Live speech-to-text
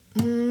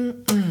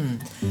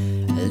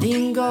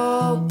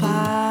Lingo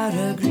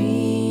para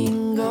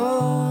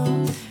gringo,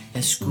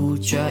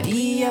 escucha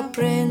y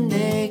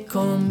aprende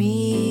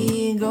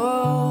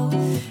conmigo.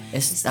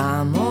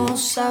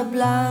 Estamos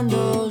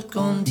hablando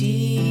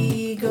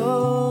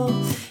contigo.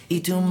 Y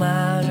tu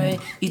madre,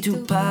 y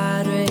tu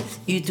padre,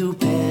 y tu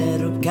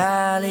perro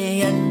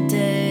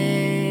caliente.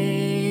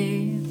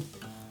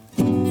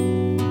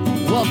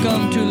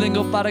 Welcome to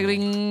Lingo para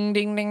Gring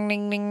Ding Ding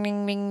Ding Ding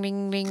Ding Ding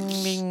Ding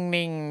Ding Ding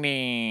Ding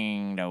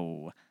Ding.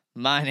 No.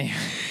 My name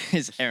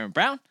is Aaron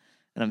Brown,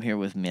 and I'm here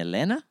with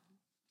Milena.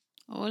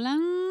 Hola.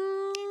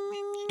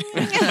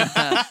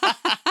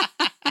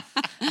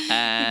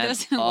 And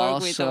doesn't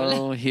work with also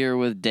hola. here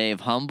with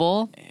Dave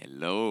Humble.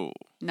 Hello.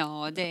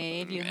 No,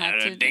 Dave, you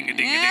have to.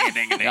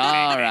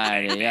 All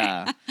right,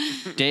 yeah.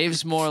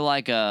 Dave's more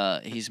like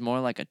a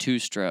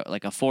two-stroke,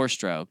 like a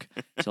four-stroke.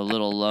 It's a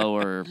little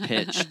lower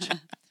pitched.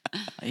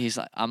 He's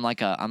like I'm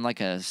like a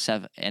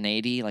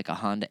 80, like a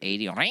Honda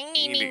 80.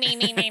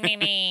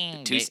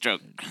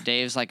 Two-stroke.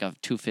 Dave's like a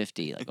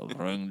 250, like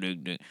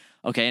a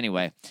Okay,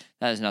 anyway,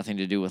 that has nothing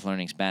to do with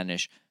learning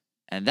Spanish.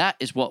 And that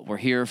is what we're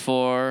here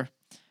for.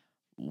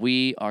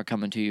 We are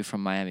coming to you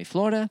from Miami,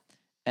 Florida.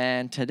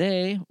 And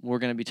today we're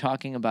going to be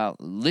talking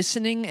about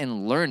listening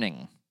and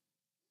learning.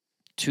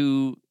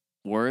 Two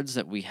words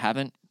that we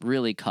haven't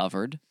really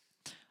covered.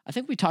 I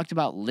think we talked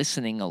about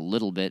listening a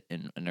little bit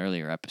in an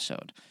earlier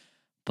episode.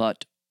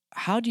 But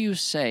how do you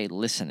say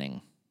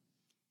listening?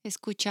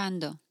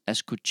 Escuchando.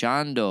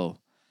 Escuchando.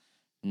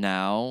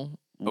 Now.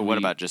 Or what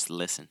about just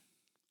listen?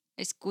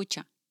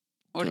 Escucha.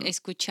 Or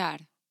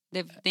escuchar.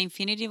 The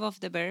infinitive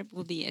of the verb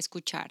will be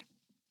escuchar.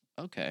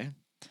 Okay.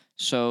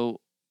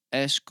 So,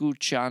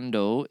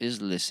 escuchando is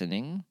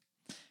listening.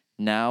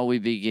 Now we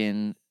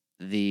begin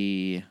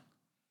the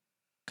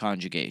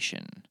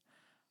conjugation.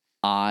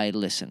 I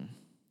listen.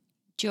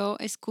 Yo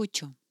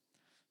escucho.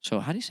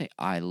 So, how do you say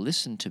I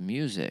listen to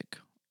music?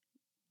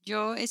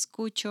 Yo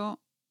escucho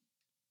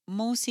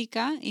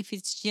música if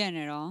it's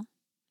general.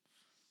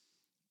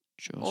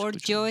 Or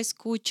yo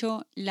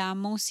escucho la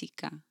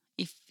música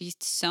if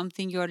it's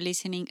something you're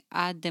listening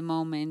at the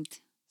moment.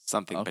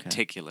 Something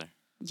particular.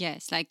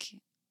 Yes, like,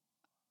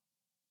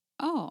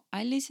 oh,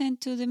 I listen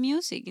to the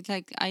music. It's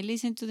like I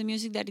listen to the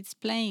music that it's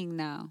playing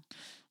now.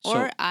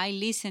 Or I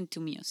listen to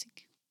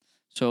music.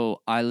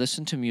 So, I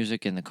listen to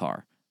music in the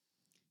car.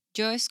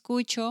 Yo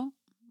escucho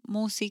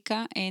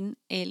música en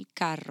el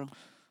carro.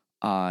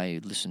 I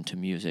listen to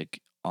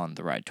music on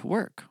the ride to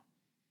work.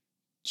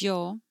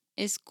 Yo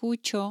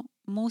escucho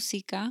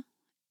música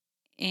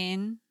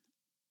en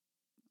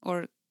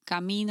or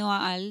camino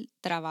al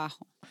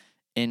trabajo.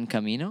 En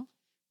camino?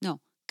 No,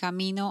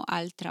 camino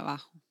al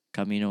trabajo.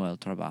 Camino al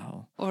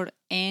trabajo. Or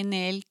en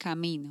el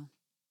camino.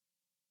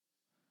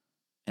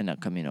 En el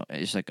camino.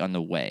 It's like on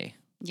the way.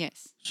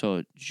 Yes.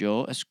 So,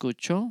 yo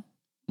escucho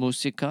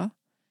música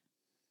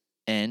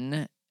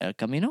en el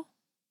camino.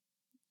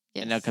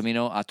 Yes. En el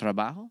camino al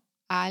trabajo.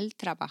 Al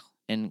trabajo.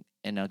 En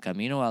el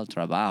camino al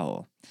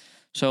trabajo.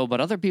 So,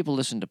 but other people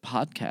listen to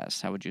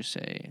podcasts. How would you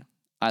say?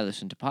 I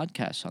listen to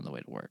podcasts on the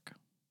way to work.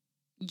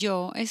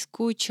 Yo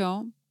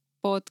escucho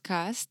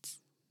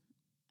podcasts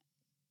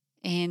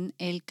en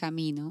el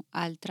camino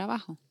al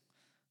trabajo.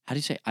 How do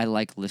you say I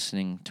like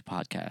listening to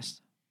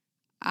podcasts?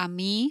 A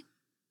mí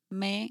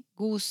me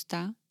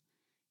gusta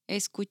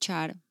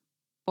escuchar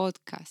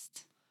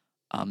podcast.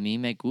 A mí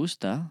me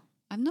gusta.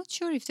 I'm not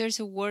sure if there's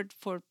a word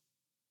for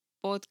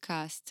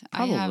podcast.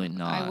 Probably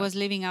not. I was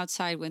living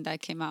outside when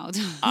that came out.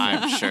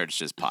 I'm sure it's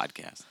just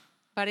podcast.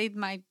 But it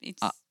might.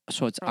 It's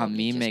So it's a probably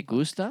mí me just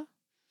gusta?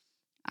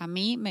 A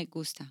mí me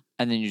gusta.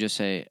 And then you just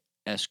say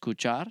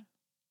escuchar?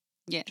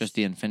 Yes. Just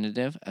the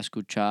infinitive,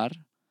 escuchar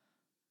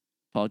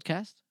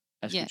podcast?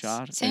 Yes.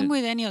 Escuchar. Same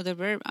with any other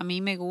verb. A mí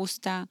me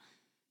gusta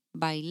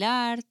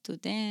bailar, to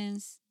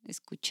dance,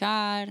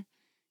 escuchar,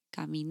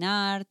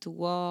 caminar, to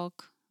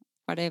walk,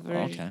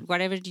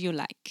 whatever you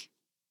like.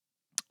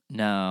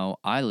 Now,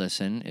 I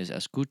listen is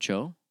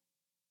escucho.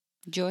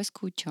 Yo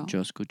escucho.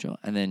 Yo escucho.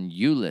 And then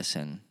you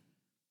listen.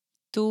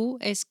 Tú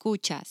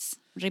escuchas.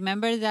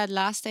 Remember that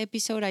last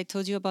episode I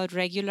told you about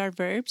regular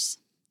verbs?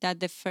 That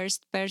the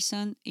first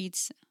person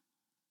is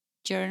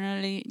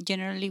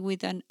generally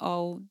with an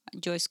O.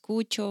 Yo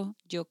escucho,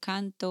 yo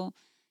canto,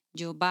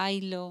 yo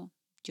bailo,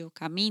 yo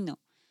camino.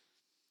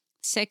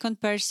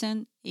 Second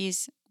person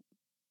is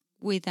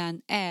with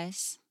an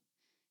S.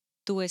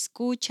 Tú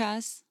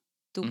escuchas,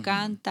 tú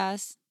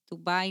cantas, tú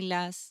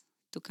bailas,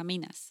 tú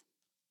caminas.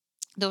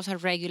 Those are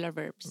regular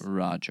verbs.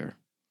 Roger.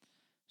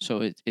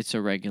 So it's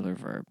a regular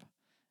verb.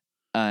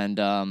 And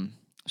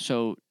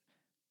so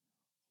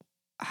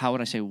how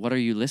would I say, what are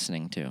you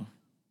listening to?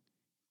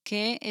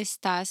 ¿Qué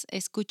estás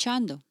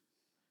escuchando?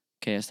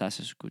 ¿Qué estás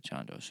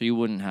escuchando? So you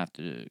wouldn't have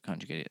to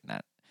conjugate it in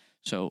that.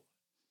 So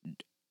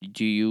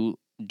do you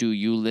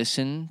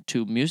listen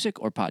to music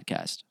or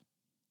podcast?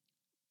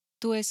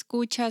 ¿Tú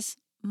escuchas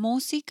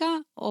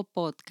música o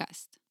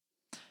podcast?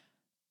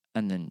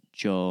 And then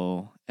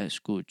yo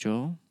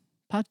escucho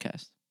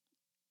podcast.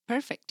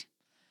 Perfect.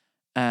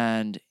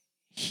 And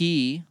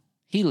he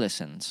He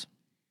listens.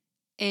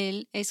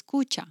 Él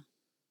escucha.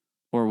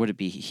 Or would it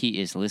be he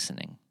is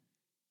listening?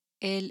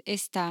 Él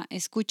está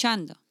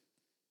escuchando.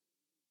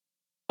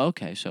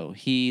 Okay, so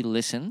he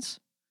listens.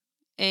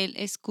 Él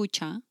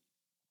escucha.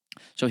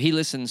 So he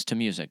listens to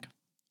music.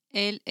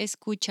 Él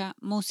escucha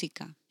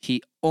música.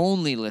 He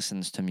only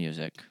listens to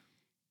music.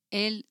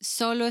 Él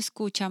solo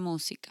escucha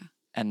música.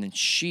 And then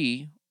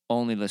she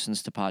only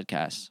listens to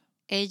podcasts.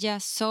 Ella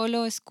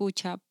solo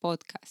escucha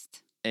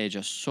podcast.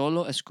 Ella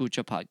solo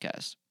escucha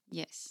podcasts.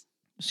 Yes.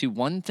 See,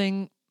 one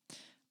thing,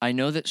 I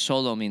know that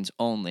solo means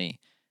only,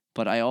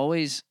 but I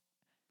always,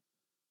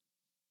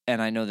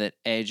 and I know that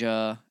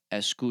ella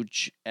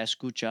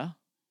escucha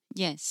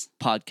Yes.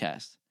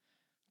 podcast.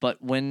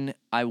 But when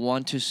I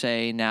want to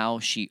say now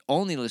she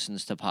only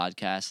listens to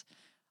podcasts,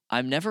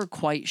 I'm never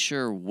quite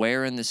sure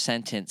where in the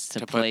sentence to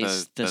put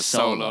place the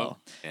solo.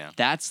 Yeah.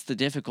 That's the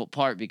difficult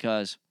part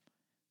because,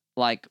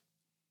 like,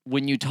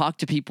 when you talk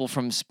to people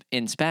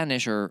in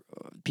Spanish or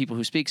people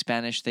who speak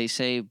Spanish, they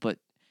say, but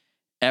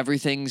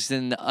everything's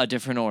in a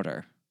different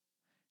order.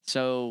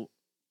 So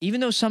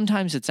even though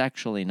sometimes it's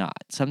actually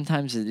not,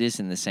 sometimes it is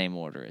in the same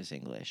order as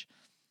English.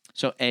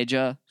 So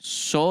ella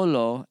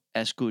solo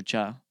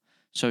escucha.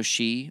 So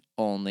she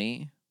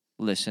only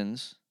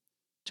listens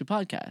to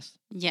podcasts.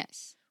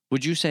 Yes.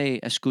 Would you say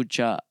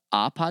escucha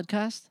a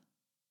podcast?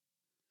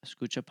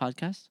 Escucha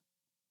podcast?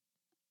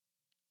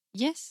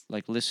 Yes.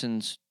 Like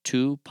listens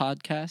to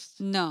podcasts?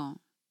 No.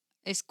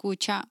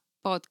 Escucha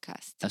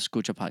podcast.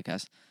 Escucha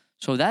podcast.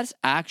 So that's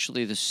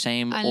actually the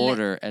same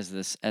order as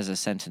a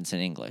sentence in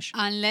English.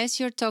 Unless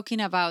you're talking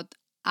about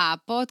a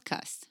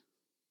podcast.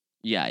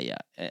 Yeah,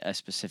 a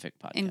specific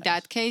podcast. In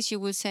that case, you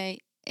will say,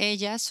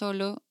 ella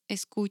solo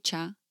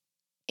escucha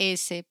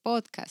ese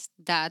podcast,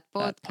 that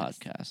podcast. That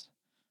podcast.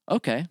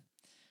 Okay.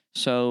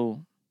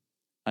 So,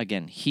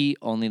 again, he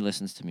only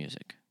listens to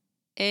music.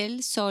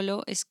 Él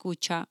solo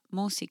escucha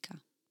música.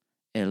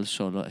 Él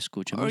solo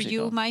escucha Or música.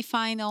 you might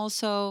find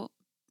also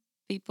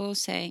people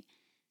say,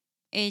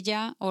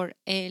 ella or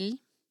él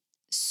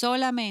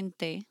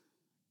solamente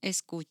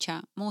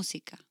escucha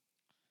música.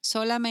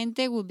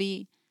 Solamente would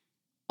be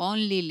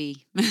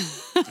onlyly.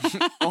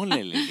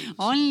 Only.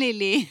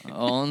 Onlyly.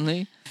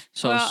 Only?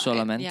 So Well,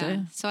 solamente?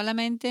 yeah.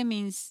 Solamente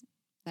means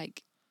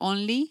like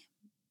only,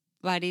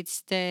 but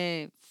it's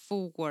the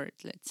full word,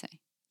 let's say.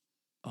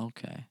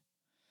 Okay.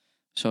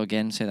 So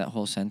again, say that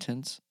whole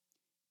sentence.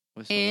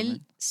 with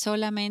Él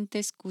solamente. solamente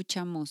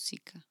escucha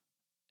música.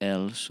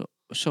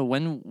 So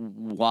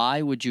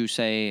why would you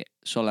say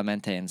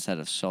solamente instead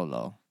of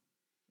solo?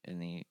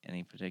 Any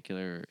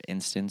particular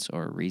instance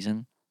or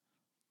reason?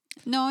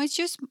 No, it's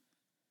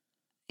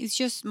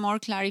just more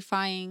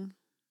clarifying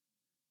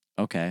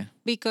Okay.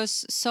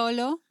 because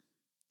solo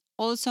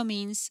also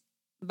means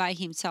by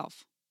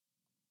himself.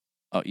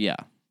 Oh, yeah.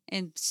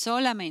 And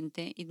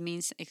solamente, it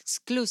means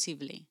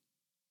exclusively.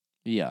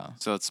 Yeah.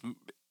 So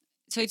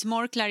So it's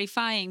more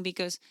clarifying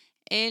because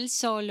él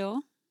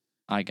solo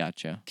I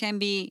gotcha. can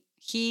be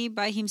he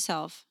by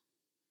himself.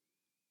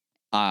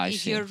 I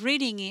If see. you're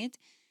reading it,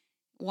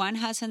 one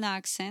has an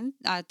accent,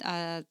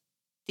 a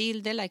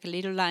tilde, like a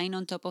little line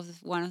on top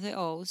of one of the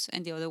O's,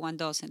 and the other one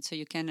doesn't, so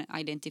you can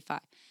identify.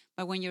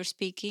 But when you're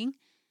speaking,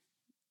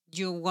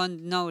 you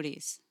won't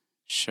notice.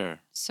 sure.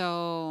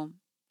 So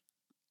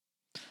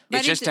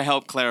It's just to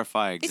help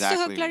clarify exactly. It's to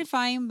help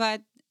clarifying,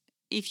 but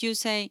if you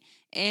say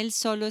él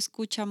solo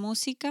escucha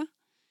música,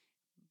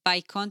 by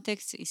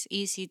context, it's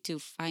easy to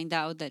find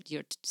out that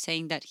you're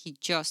saying that he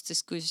just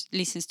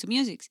listens to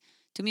music.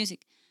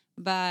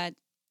 But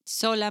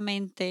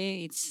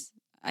solamente,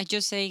 I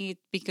just saying it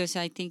because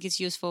I think it's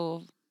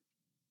useful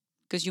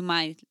because you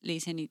might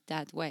listen it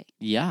that way.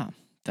 Yeah,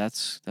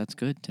 that's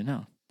good to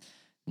know.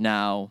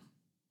 Now,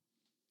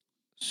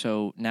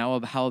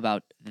 how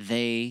about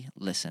they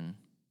listen?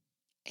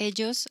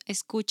 Ellos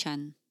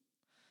escuchan.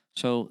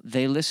 So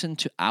they listen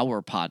to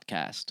our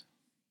podcast.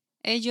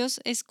 Ellos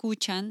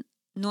escuchan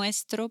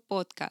nuestro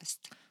podcast.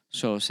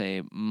 So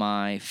say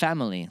my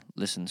family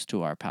listens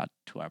to our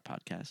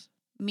podcast.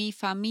 Mi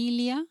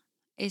familia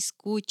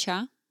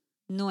escucha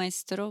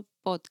nuestro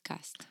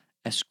podcast.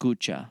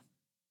 Escucha.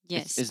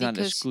 Yes. It's not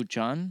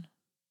escuchan?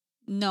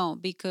 No,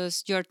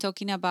 because you're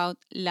talking about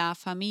la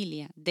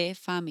familia, the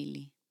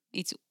family.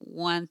 It's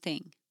one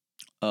thing.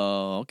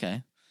 Oh,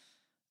 okay.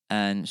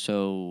 And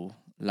so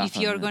If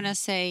you're going to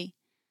say,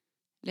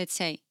 let's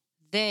say,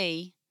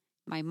 they,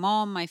 my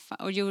mom, if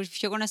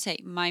you're going to say,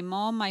 my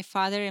mom, my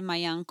father, and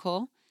my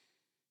uncle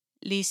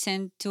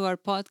listen to our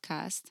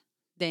podcast,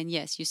 then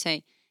yes, you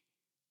say,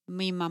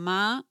 mi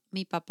mamá,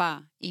 mi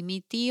papá y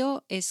mi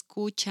tío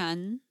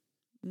escuchan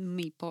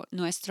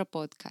nuestro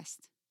podcast.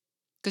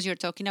 Because you're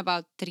talking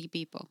about 3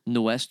 people.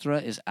 Nuestra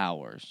is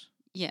ours.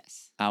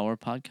 Yes. Our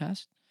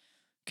podcast?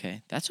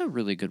 Okay, that's a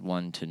really good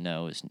one to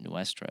know is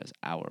Nuestra is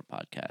our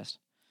podcast.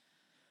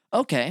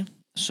 Okay,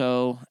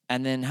 so,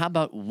 and then how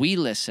about we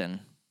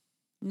listen?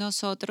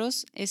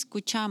 Nosotros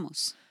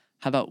escuchamos.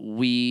 How about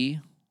we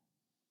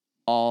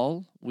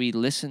all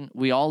listen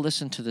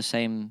to the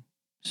same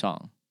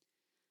song?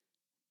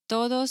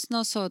 Todos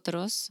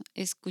nosotros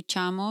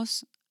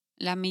escuchamos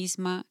la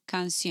misma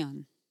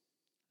canción.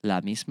 La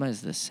misma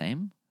is the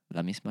same.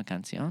 La misma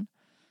canción.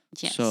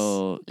 Yes.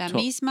 So, la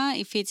misma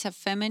if it's a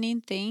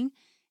feminine thing,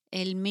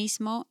 el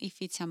mismo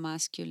if it's a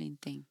masculine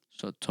thing.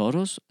 So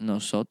todos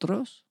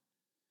nosotros.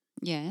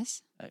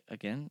 Yes.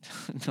 Again.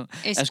 No,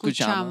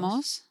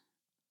 Escuchamos.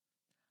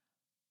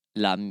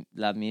 La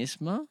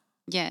misma.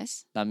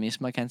 Yes. La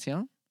misma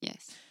canción.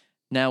 Yes.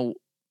 Now,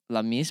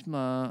 la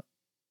misma.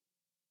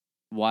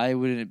 Why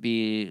wouldn't it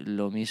be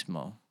lo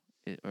mismo?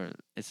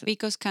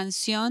 Because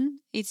canción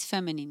is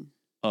feminine.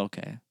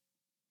 Okay.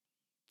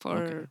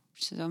 For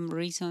some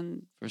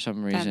reason. For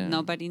some reason. That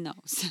nobody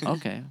knows.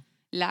 Okay.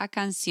 La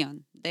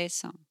canción, the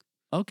song.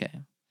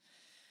 Okay.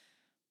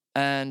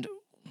 And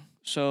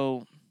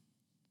so,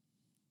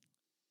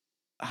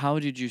 how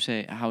would you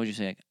say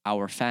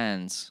our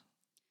fans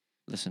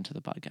listen to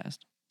the podcast?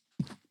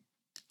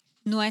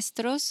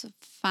 Nuestros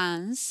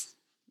fans,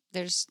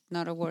 there's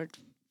not a word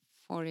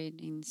for it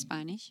in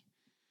Spanish,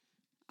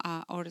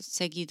 or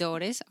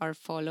seguidores, or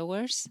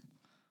followers.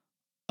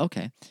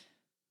 Okay.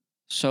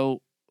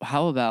 So,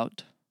 how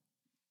about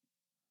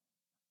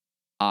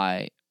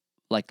I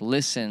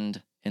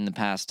listened in the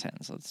past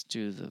tense? Let's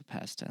do the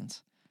past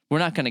tense. We're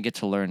not going to get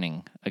to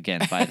learning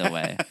again, by the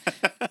way.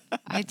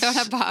 I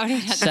thought about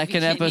it.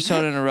 Second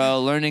episode in a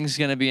row. Learning's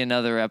going to be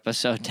another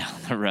episode down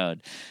the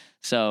road.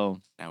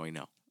 So now we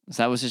know.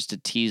 So that was just a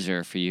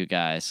teaser for you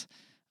guys.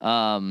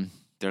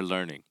 They're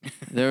learning.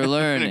 They're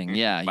learning,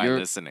 yeah. By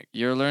listening.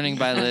 You're learning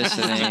by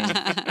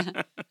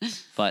listening,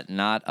 but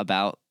not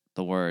about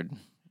the word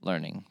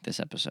learning this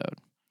episode.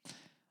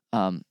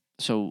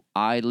 So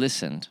I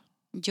listened.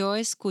 Yo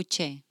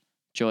escuché.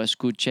 Yo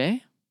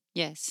escuché.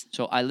 Yes.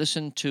 So I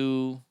listened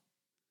to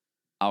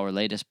our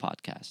latest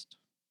podcast.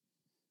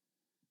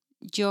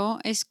 Yo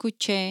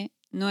escuché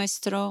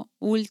nuestro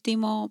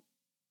último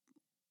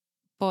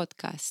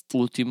podcast.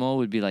 Último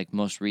would be like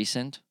most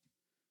recent.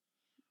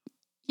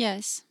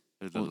 Yes.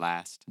 The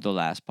last. The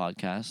last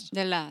podcast.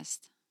 The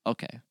last.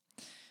 Okay.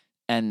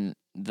 And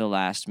the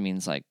last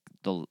means like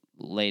the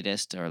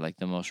latest or like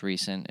the most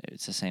recent.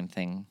 It's the same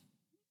thing.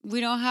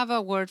 We don't have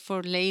a word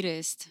for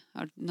latest,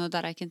 or not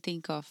that I can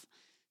think of.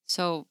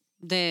 So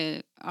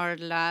our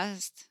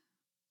last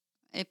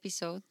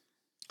episode.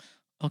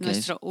 Okay.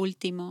 Nuestro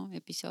último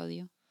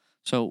episodio.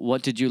 So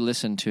what did you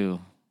listen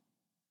to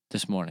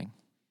this morning?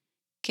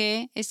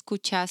 ¿Qué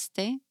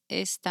escuchaste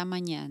esta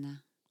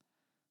mañana?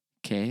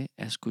 ¿Qué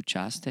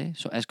escuchaste?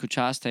 So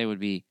escuchaste would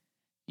be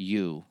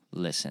you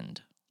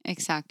listened.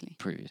 Exactly.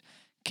 Previous.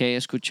 ¿Qué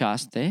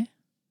escuchaste?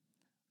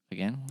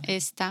 Again.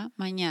 Esta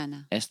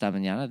mañana. Esta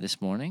mañana, this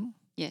morning.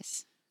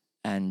 Yes.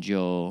 And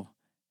yo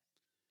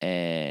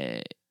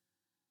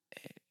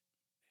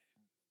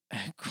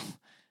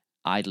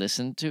I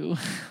listened to.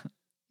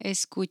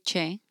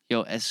 Escuché.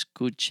 Yo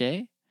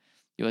escuché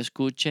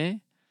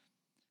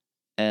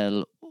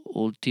el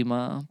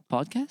último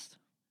podcast.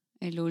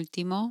 El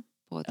último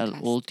podcast.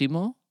 El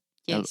último.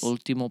 Yes. El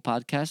último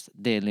podcast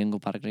de Lingo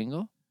para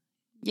Gringo.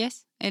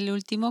 Yes. El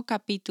último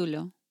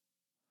capítulo.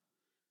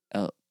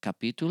 El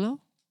capítulo,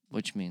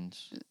 which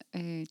means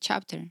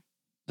Chapter.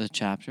 the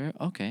chapter.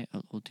 Okay.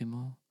 El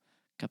último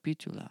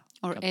capítulo.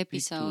 Or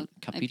episode.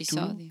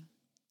 Capítulo.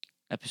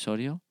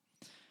 Episodio.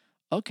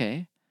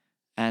 Okay.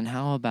 And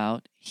how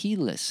about he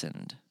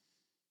listened?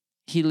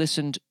 He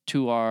listened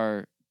to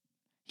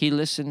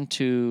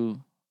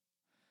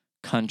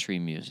country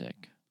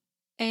music.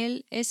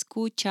 Él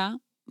escucha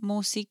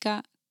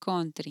música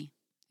country.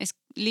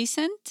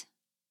 Listened?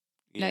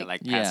 Yeah,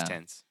 like past Yeah.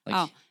 tense.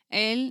 Like,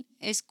 Él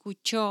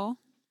escuchó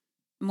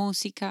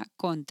música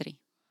country.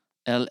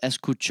 él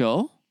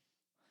escuchó.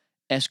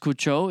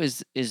 Escuchó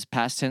is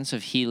past tense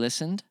of he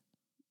listened.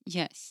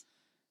 Yes.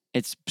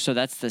 So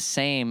that's the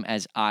same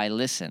as I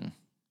listen.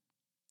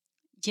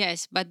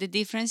 Yes, but the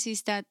difference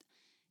is that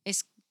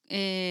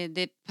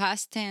the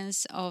past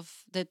tense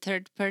of the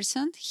third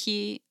person,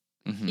 he,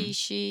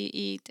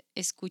 she, it,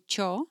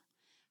 escuchó,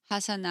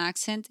 has an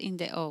accent in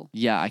the O.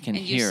 Yeah, I can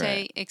and hear you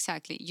say, it.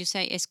 exactly, you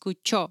say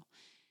escuchó.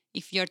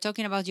 If you're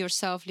talking about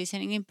yourself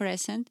listening in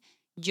present,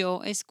 yo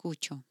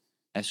escucho.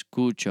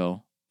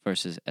 Escucho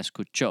versus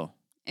escuchó.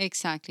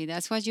 Exactly.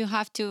 That's what you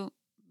have to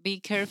be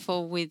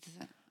careful with.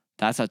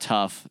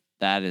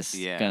 That is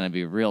Yeah. going to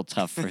be real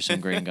tough for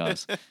some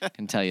gringos. I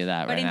can tell you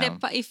that But right now.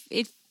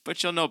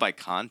 But you'll know by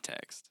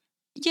context.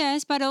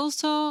 Yes, but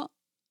also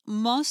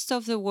most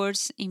of the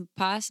verbs in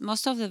past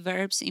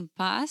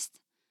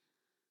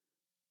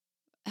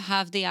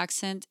have the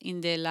accent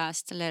in the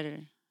last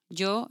letter.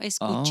 Yo Oh,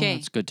 escuché.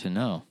 that's good to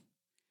know.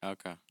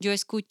 Okay. Yo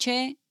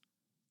escuché.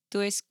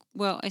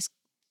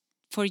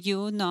 For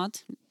you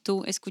not.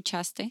 Tú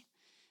escuchaste.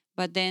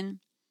 But then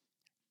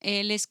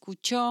él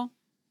escuchó.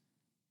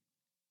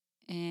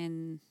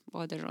 And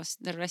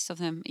the rest of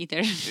them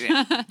either.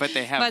 Yeah, but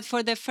they have. But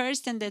for the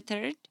first and the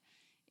third,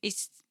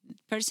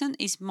 person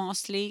is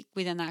mostly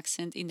with an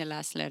accent in the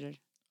last letter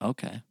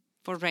Okay.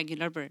 for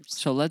regular verbs.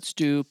 So let's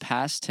do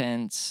past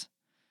tense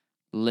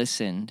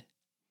listened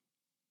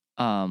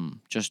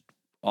just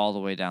all the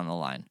way down the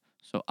line.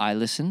 So I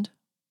listened.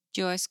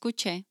 Yo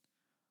escuché.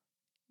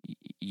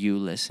 You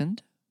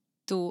listened.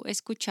 Tú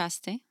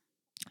escuchaste.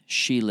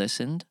 She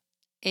listened.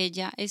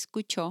 Ella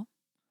escuchó.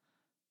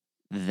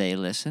 They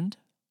listened.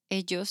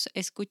 Ellos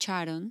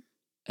escucharon.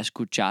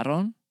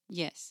 Escucharon.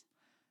 Yes.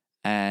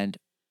 And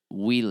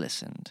we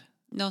listened.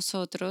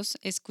 Nosotros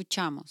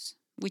escuchamos,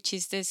 which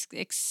is the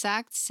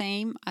exact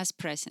same as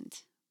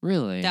present.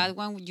 Really? That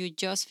one you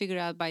just figure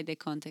out by the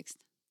context.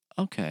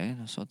 Okay.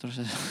 Nosotros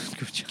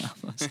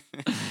escuchamos.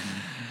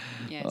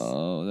 Yes.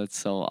 Oh, that's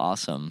so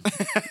awesome.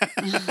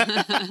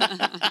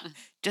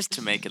 Just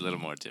to make it a little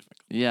more difficult.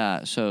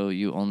 Yeah, so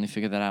you only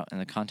figure that out in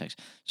the context.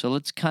 So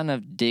let's kind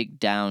of dig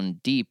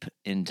down deep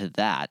into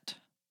that.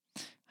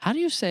 How do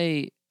you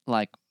say,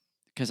 like,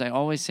 because I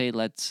always say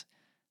let's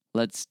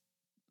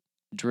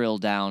drill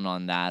down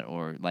on that,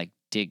 or like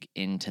dig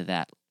into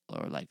that,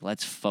 or like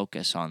let's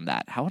focus on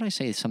that. How would I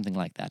say something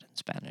like that in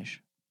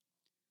Spanish?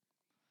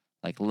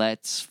 Like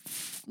let's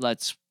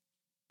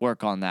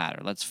work on that,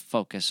 or let's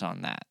focus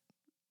on that.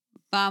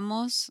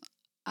 Vamos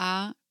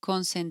a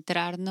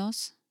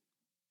concentrarnos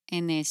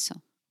en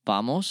eso.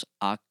 Vamos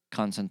a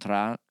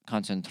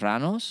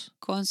concentrarnos.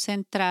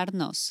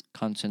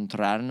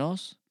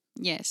 Concentrarnos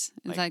Yes.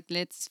 It's Like- like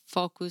let's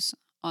focus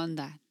on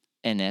that.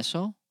 en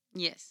eso.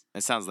 Yes.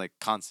 It sounds like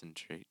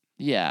concentrate.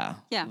 Yeah.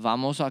 Yeah.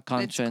 Vamos a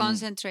Let's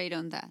concentrate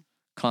on that.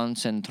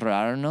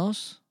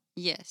 concentrarnos.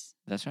 Yes.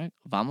 That's right.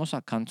 Vamos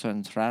a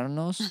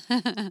concentrarnos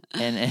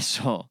en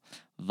eso.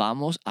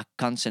 Vamos a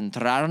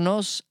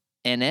concentrarnos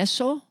en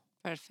eso.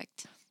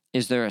 Perfect.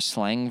 Is there a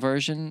slang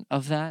version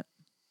of that?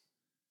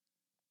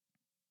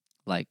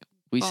 Like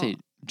we say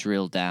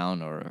drill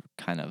down, or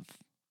kind of,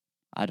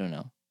 I don't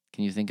know.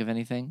 Can you think of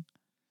anything?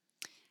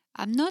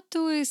 I'm not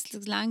too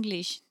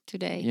Slanglish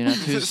today. You're not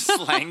too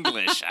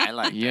Slanglish. I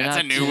like You're that.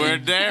 That's a not new too-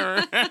 word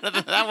there.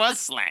 That was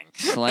slang.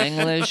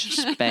 Slanglish,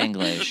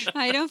 Spanglish.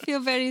 I don't feel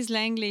very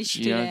Slanglish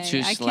today. You're not too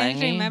I can't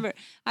slangy? remember.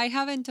 I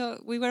haven't.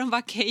 We were on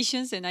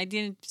vacations and I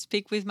didn't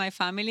speak with my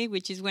family,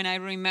 which is when I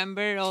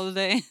remember all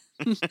the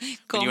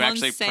common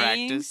actually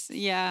sayings. practice?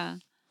 Yeah.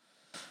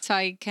 So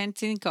I can't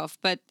think of,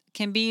 but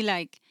can be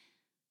like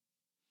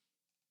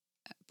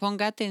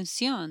ponga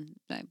atención,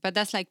 but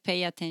that's like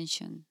pay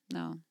attention.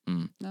 No,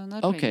 Mm. no,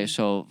 not Okay, really.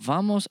 so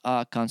vamos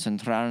a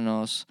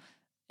concentrarnos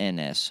en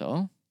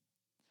eso,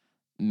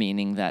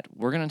 meaning that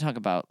we're going to talk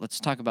about, let's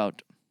talk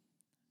about,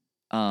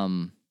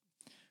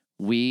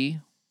 we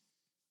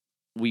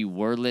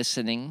were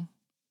listening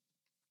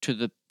to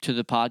the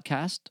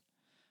podcast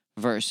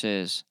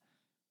versus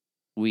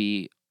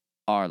we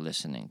are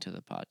listening to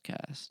the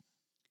podcast.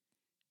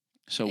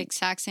 So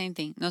Exact same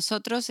thing.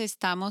 Nosotros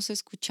estamos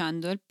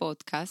escuchando el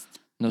podcast.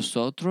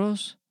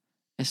 nosotros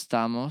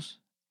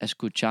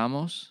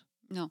escuchamos.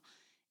 No,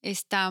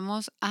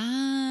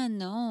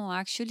 no,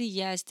 actually,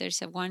 yes,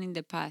 there's a one in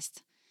the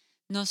past.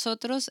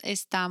 Nosotros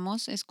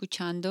estamos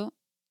escuchando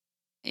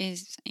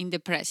is in the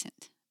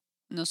present.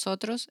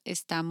 Nosotros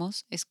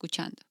estamos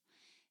escuchando.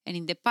 And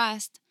in the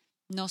past,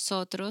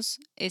 nosotros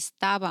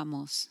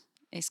estábamos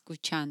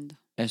escuchando.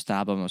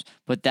 Estábamos.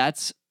 But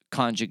that's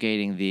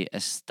conjugating the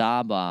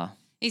estaba,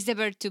 It's the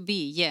verb to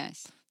be,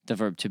 yes. the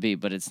verb to be,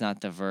 but it's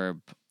not the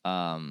verb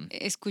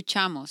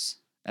Escuchamos.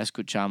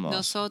 escuchamos.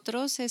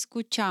 Nosotros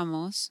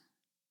escuchamos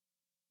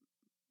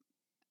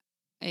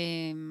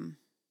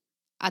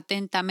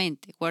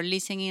atentamente. We're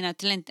listening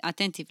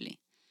attentively.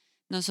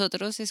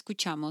 Nosotros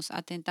escuchamos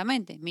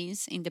atentamente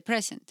means in the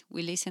present.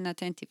 We listen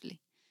attentively.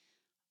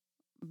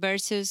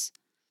 Versus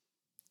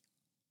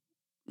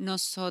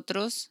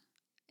nosotros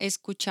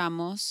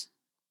escuchamos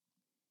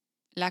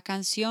la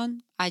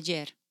canción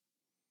ayer.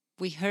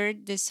 We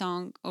heard the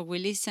song, or we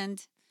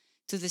listened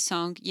to the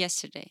song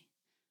yesterday.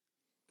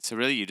 So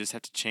really, you just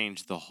have to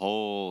change the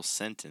whole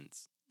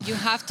sentence. You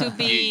have to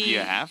be. You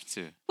have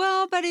to.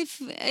 Well, but if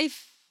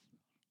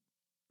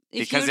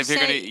Because if you're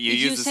gonna- you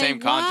use the same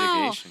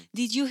conjugation. Wow,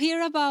 did you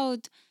hear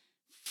about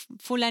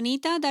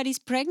fulanita that is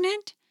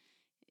pregnant?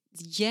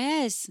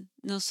 Yes,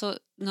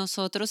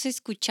 nosotros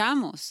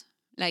escuchamos.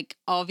 Like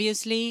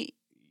obviously,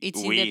 it's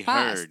in the We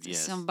past. heard, yes.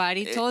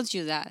 Somebody told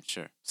you that.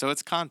 Sure. So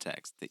it's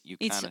context that you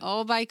It's kind of.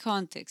 all by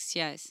context.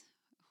 Yes.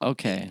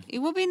 Okay. It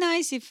would be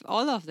nice if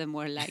all of them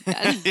were like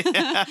that,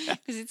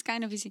 because it's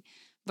kind of easy.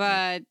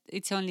 But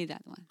it's only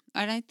that one,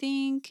 and I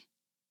think,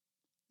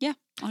 yeah,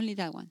 only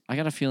that one. I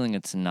got a feeling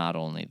it's not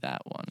only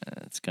that one.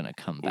 It's going to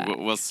come back.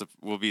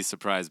 We'll be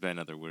surprised by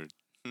another word.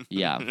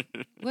 Yeah.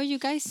 Well, you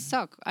guys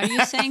suck. Are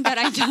you saying that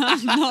I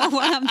don't know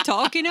what I'm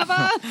talking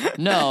about?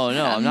 No,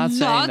 I'm not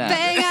saying Not that.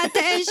 paying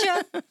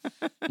attention.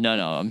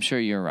 No, I'm sure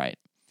you're right.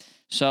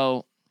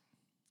 So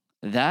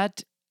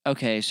that,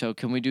 okay, so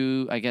can we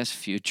do, I guess,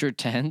 future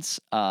tense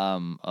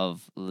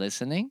of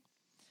listening?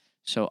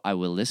 So I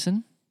will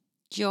listen.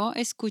 Yo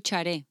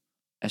escucharé,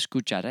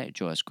 Escucharé.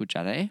 Yo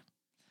escucharé.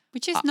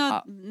 which is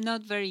not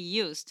very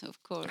used,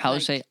 of course. How to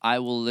like- say I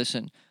will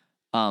listen?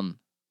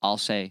 I'll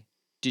say,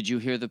 did you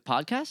hear the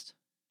podcast?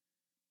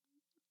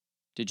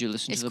 Did you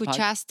listen to the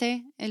podcast?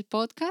 ¿Escuchaste el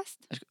podcast?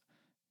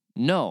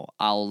 No,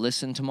 I'll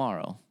listen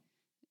tomorrow.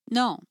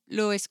 No,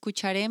 lo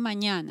escucharé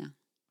mañana.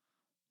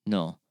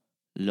 No,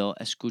 lo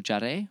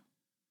escucharé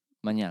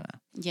Mañana.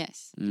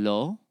 Yes.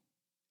 Lo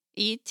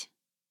It.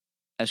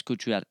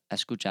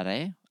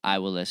 escucharé. I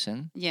will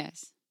listen.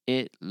 Yes.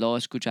 Lo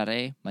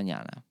escucharé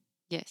mañana.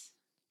 Yes.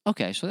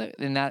 Okay, so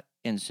in that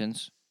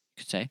instance,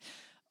 you could say,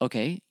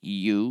 okay,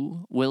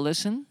 you will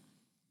listen.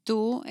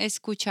 Tú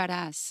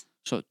escucharás.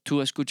 So,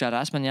 tú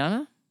escucharás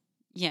mañana?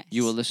 Yes.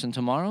 You will listen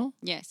tomorrow?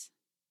 Yes.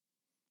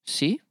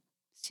 Sí,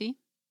 Sí.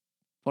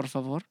 por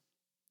favor.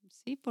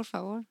 Sí, por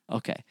favor.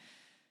 Okay.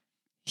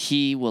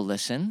 He will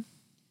listen.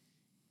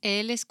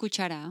 Él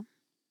escuchará.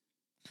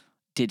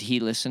 Did he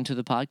listen to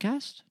the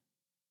podcast?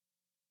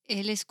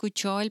 ¿Él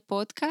escuchó el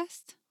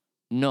podcast?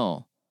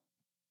 No,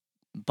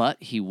 but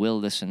he will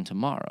listen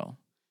tomorrow.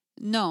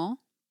 No,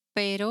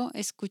 pero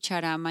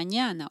escuchará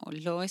mañana o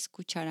lo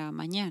escuchará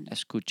mañana.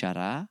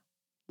 Escuchará.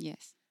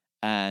 Yes.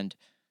 And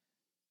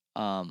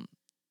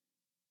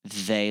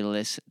they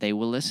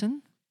will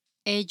listen.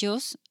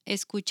 Ellos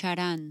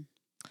escucharán.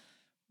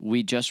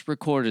 We just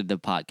recorded the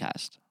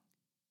podcast.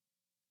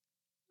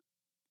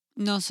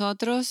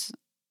 Nosotros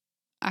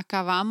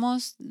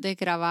acabamos de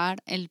grabar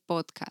el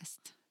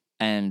podcast.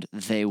 And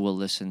they will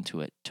listen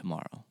to it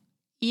tomorrow.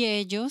 Y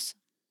ellos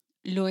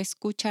lo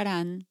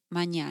escucharán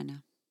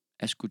mañana.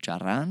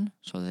 Escucharán.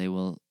 So they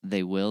will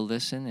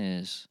listen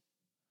is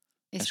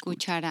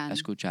Escucharán.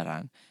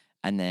 escucharán.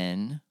 And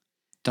then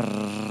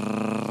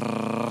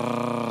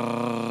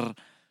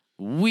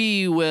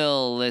we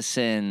will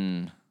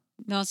listen.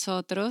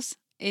 Nosotros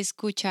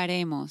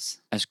escucharemos.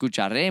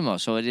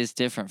 Escucharemos. So it is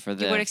different for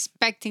You were them.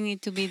 expecting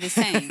it to be the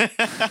same.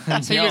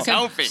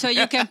 No. So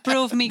you can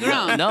prove me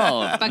wrong.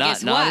 No, But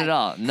guess not what? at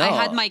all. No. I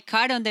had my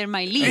card under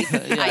my lip.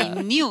 Yeah.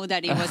 I knew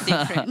that it was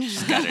different.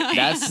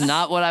 That's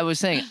not what I was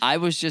saying. I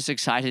was just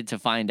excited to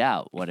find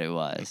out what it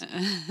was.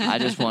 I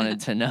just wanted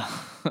to know.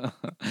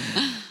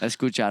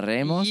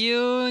 Escucharemos.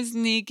 You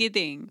sneaky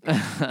thing.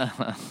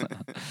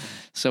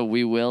 So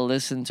we will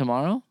listen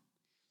tomorrow?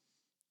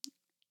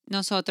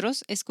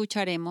 Nosotros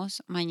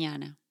escucharemos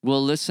mañana.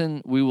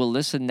 We will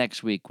listen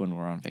next week when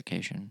we're on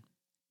vacation.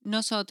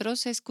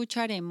 Nosotros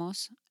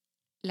escucharemos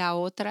la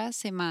otra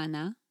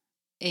semana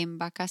en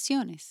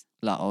vacaciones.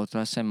 La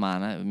otra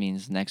semana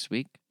means next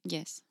week.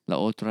 Yes. La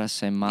otra It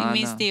semana.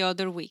 means the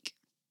other week.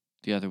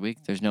 The other week.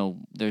 There's no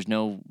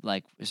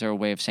like, is there a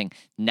way of saying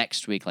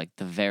next week, like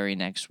the very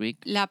next week?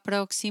 La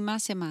próxima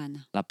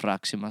semana. La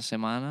próxima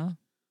semana.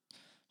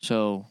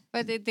 So,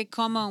 But the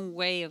common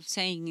way of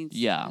saying is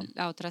Yeah.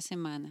 la otra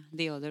semana,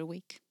 the other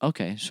week.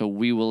 okay, so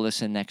we will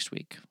listen next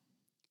week.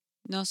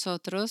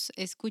 Nosotros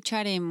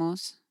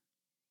escucharemos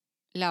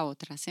la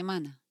otra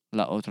semana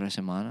La otra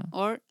semana.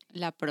 or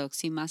la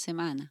próxima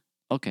semana.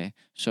 Okay,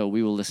 so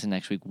we will listen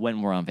next week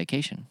when we're on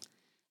vacation.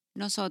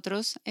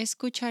 Nosotros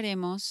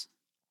escucharemos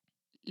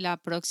la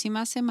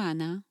próxima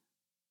semana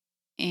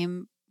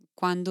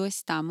cuando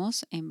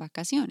estamos en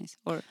vacaciones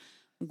or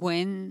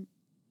when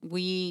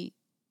we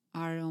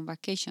are on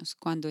vacations,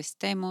 cuando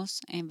estemos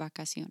en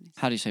vacaciones.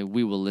 How do you say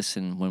we will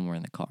listen when we're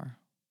in the car?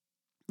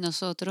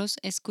 Nosotros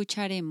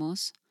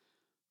escucharemos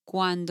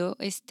cuando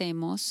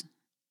estemos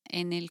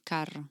en el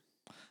carro.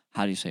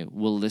 How do you say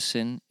we'll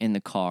listen in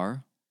the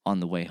car on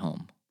the way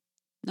home?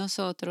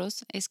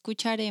 Nosotros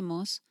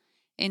escucharemos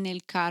en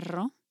el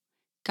carro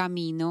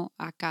camino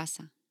a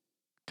casa.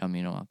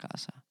 Camino a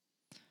casa.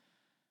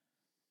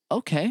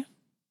 Okay,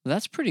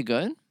 that's pretty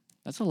good.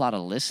 That's a lot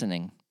of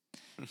listening.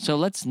 So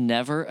let's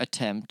never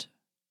attempt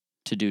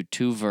to do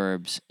two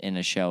verbs in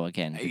a show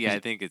again. Yeah, I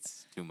because think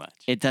it's too much.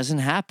 it doesn't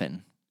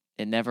happen.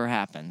 It never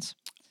happens.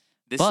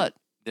 This But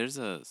there's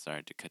a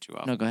sorry to cut you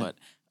off. No, go ahead.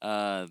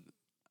 But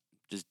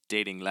just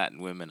dating Latin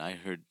women, I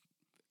heard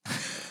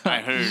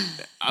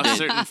a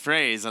certain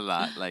phrase a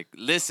lot, like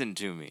 "listen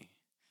to me."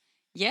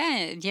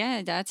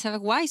 Yeah, that's a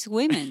wise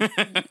woman.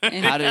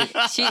 And How do-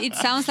 it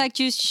sounds like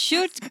you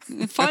should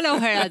follow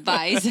her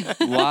advice.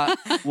 what?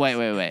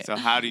 Wait. So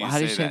how do you, How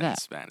do say, you say that in that?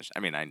 Spanish?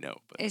 I mean, I know,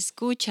 but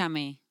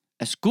Escúchame.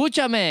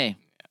 Escúchame.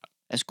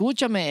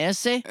 Escúchame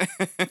ese.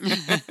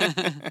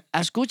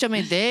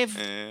 Escúchame, Dave.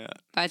 yeah.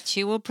 But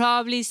she will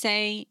probably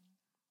say,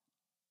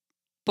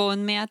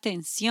 ponme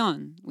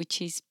atención, which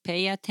is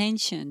pay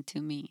attention to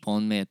me.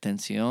 Ponme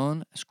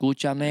atención.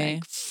 Escúchame.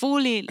 Like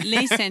fully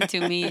listen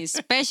to me,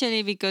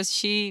 especially because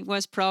she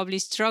was probably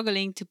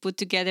struggling to put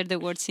together the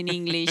words in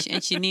English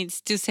and she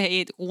needs to say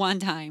it one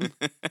time.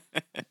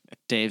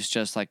 Dave's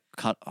just like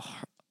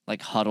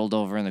huddled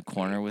over in the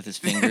corner with his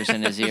fingers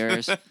in his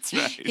ears. That's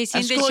right. He's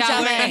in the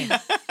shower,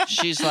 Escúchame.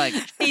 She's like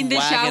in the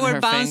wagging shower, her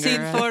bouncing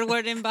finger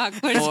forward and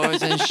backwards.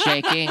 forwards and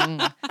shaking.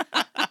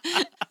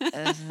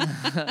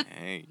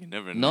 Hey, you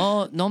never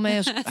know. No me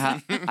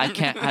I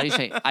can't. How do you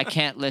say? I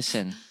can't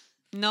listen.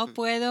 No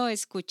puedo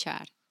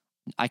escuchar.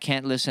 I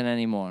can't listen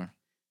anymore.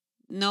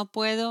 No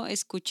puedo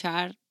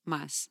escuchar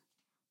más.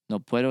 No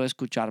puedo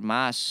escuchar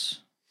más.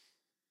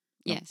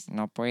 Yes.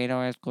 No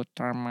puedo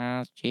escuchar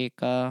más,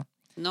 chica.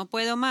 No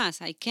puedo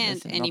más. I can't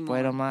Listen,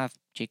 anymore. No puedo más,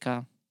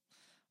 chica.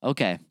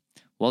 Okay.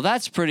 Well,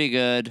 that's pretty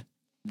good.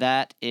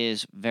 That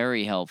is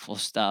very helpful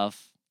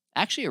stuff.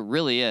 Actually, it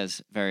really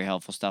is very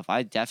helpful stuff.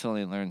 I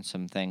definitely learned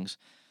some things.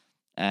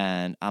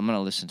 And I'm going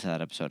to listen to that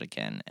episode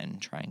again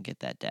and try and get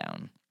that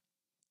down.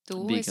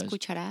 Tú Because-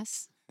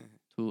 escucharás.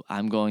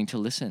 I'm going to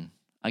listen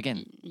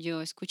again.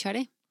 Yo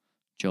escucharé.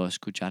 Yo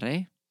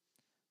escucharé.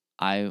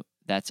 I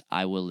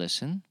will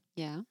listen.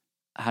 Ya.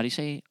 How do you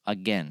say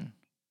again?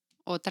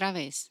 Otra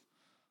vez.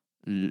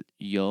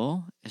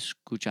 Yo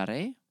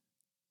escucharé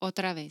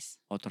Otra vez.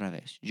 otra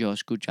vez. Yo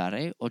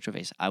escucharé otra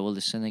vez. I will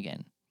listen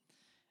again.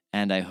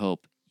 And I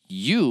hope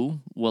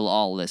you will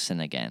all listen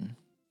again.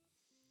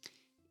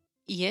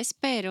 Y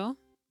espero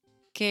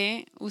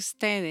que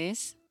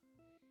ustedes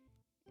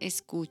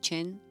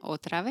escuchen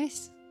otra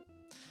vez.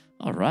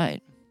 All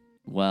right.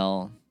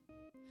 Well,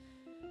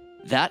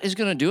 that is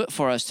going to do it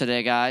for us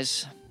today,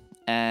 guys.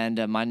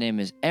 And my name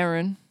is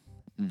Aaron.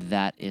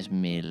 That is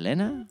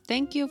Milena.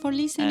 Thank you for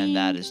listening. And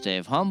that is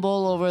Dave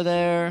Humble over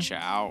there.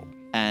 Ciao.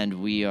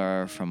 And we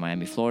are from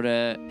Miami,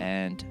 Florida.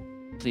 And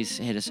please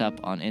hit us up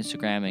on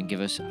Instagram and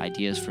give us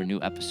ideas for new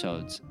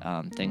episodes.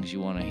 Things you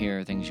want to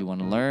hear, things you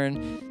want to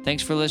learn.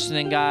 Thanks for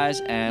listening,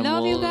 guys. And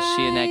Love you we'll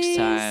see you next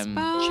guys. time.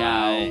 Bye.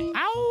 Ciao.